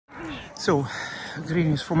So,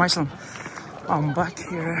 greetings from Iceland. I'm back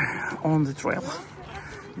here on the trail.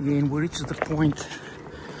 Again, we reached the point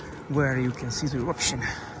where you can see the eruption.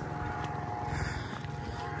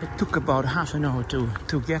 It took about half an hour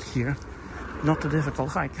to get here. Not a difficult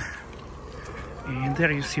hike. And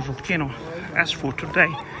there you see Volcano as for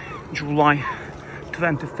today, July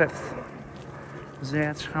 25th.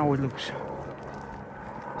 That's how it looks.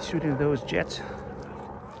 Shooting those jets,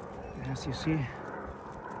 as you see.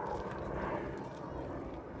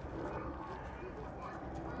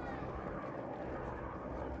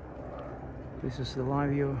 This is the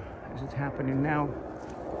live view as it's happening now.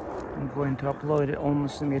 I'm going to upload it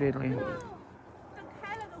almost immediately.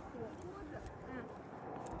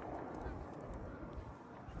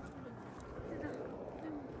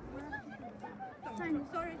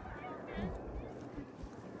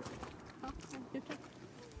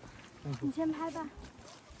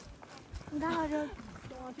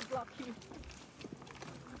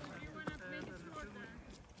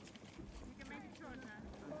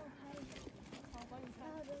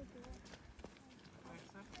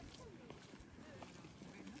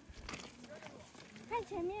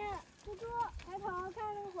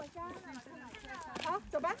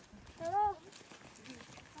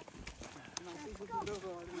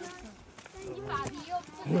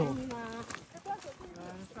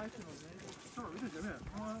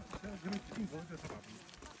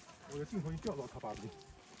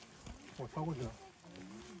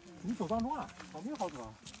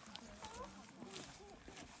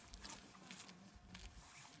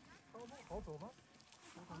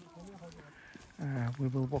 We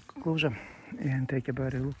will walk closer and take a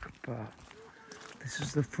better look. This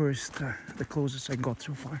is the first, the closest I got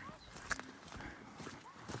so far.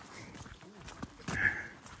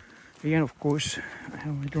 Again, of course, I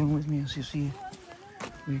have a drone with me. As you see,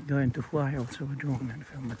 we're going to fly also a drone and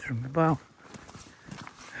film it from above.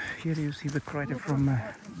 Here you see the crater from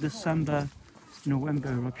December, November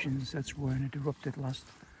eruptions. That's when it erupted last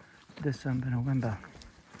December, November.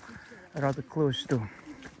 Rather close to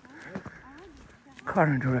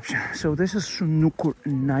current eruption. So this is Sundhnukur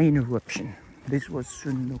 9 eruption. This was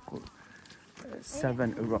Sundhnukur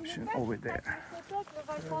 7 eruption over there.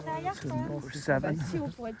 Sundhnukur 7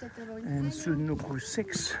 and Sundhnukur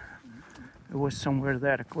 6. It was somewhere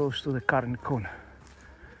there close to the current cone.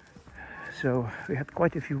 So we had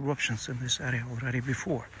quite a few eruptions in this area already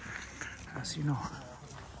before, as you know.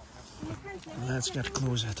 Let's get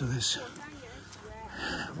closer to this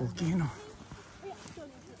volcano.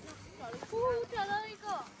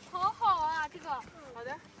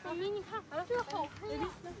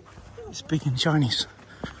 Speaking Chinese.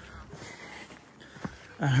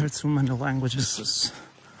 I heard so many languages.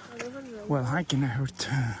 While hiking, I heard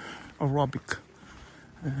Arabic,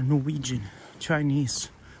 Norwegian, Chinese,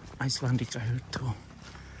 Icelandic I heard too,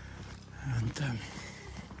 and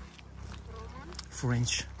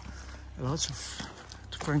French. Lots of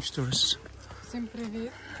French tourists. Всім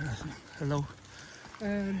привіт. Hello.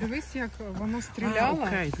 Дивись, як воно стріляло.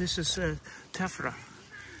 Okay, this is Tephra.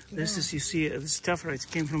 This is, you see, this Tephra, it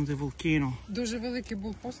came from the volcano. Дуже великий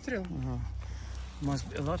був постріл. Must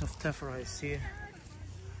be a lot of Tephra, I see.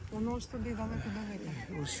 Воно ж туди далеко-далеко.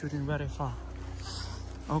 It was shooting very far.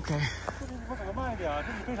 Okay.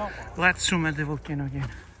 Let's zoom at the volcano again.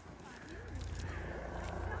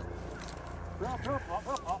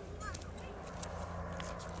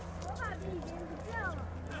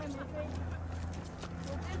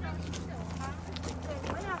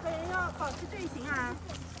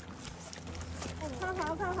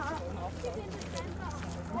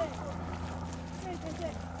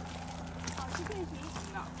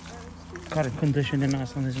 Current condition in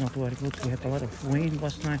Iceland is not very good. We had a lot of rain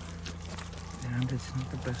last night, and it's not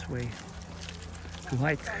the best way to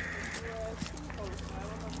hike.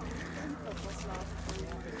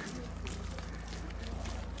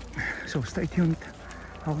 So stay tuned.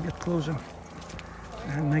 I'll get closer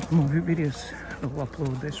and make more videos. I'll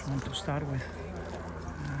upload this one to start with.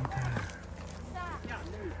 And,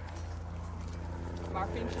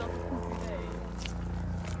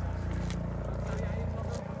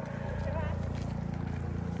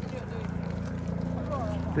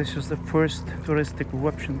 this is the first touristic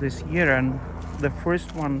eruption this year, and the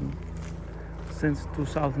first one since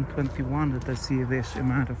 2021 that I see this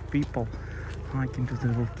amount of people hiking to the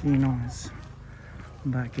volcano is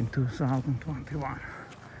back in 2021,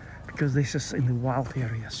 because this is in the wild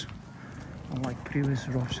areas. Unlike previous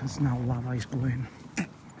eruptions, now lava is going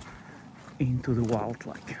into the wild,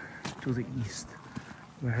 like to the east,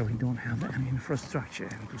 where we don't have any infrastructure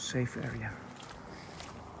and to safe area.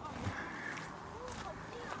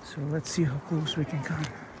 So let's see how close we can come.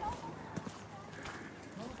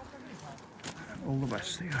 all the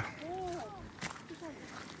best to you.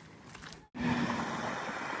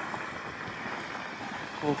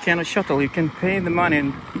 Volcano shuttle, you can pay the money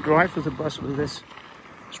and drive to the bus with this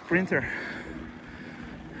sprinter.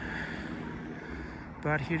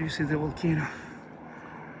 But here you see the volcano.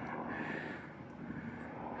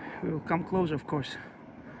 We will come close, of course,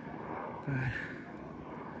 but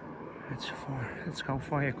it's far. That's how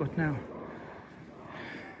far I got now.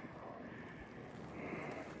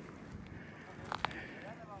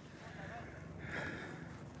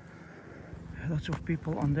 Lots of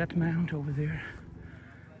people on that mount over there.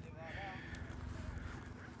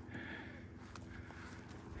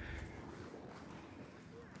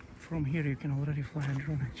 From here you can already fly a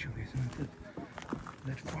drone, actually, isn't it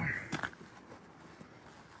that far?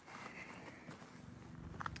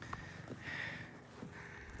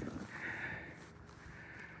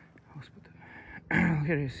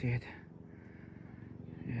 Here you see it.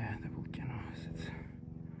 Yeah, the volcano is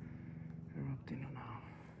erupting now.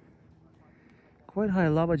 Quite high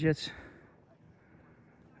lava jets,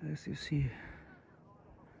 as you see.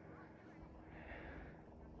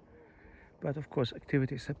 But of course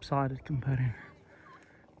activity subsided comparing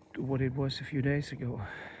to what it was a few days ago.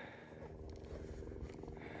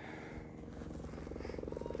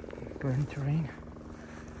 Burnt terrain.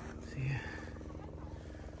 See,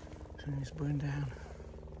 terrain is burned down.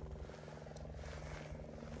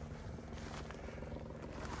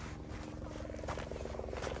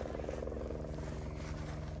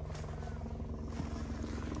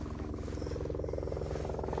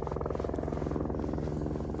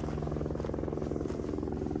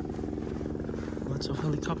 Lots of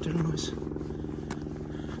helicopter noise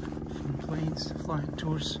from planes flying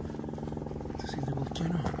tours to see the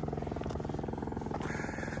volcano.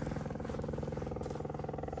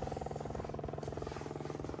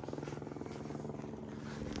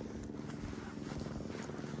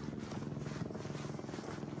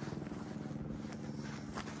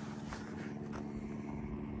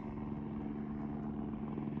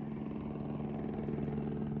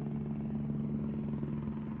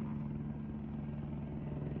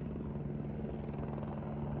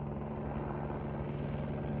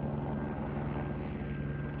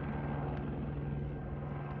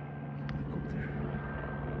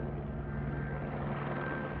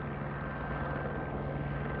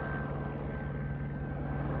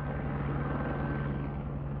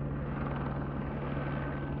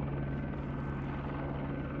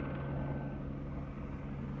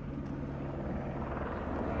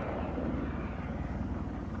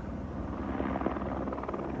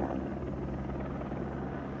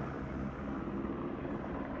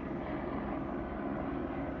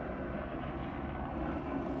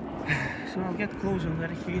 So I'll get close on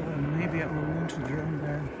that hill and maybe I will launch the drone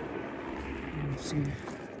there and see.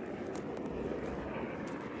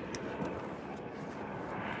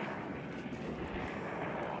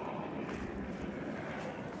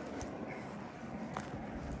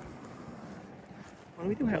 Well,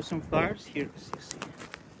 we do have some flowers here, as you see.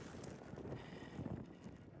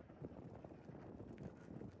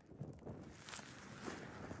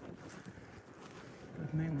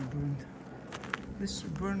 But mainly burned. This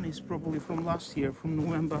burn is probably from last year, from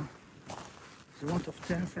November. There's a lot of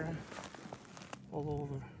Tephra all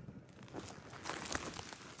over.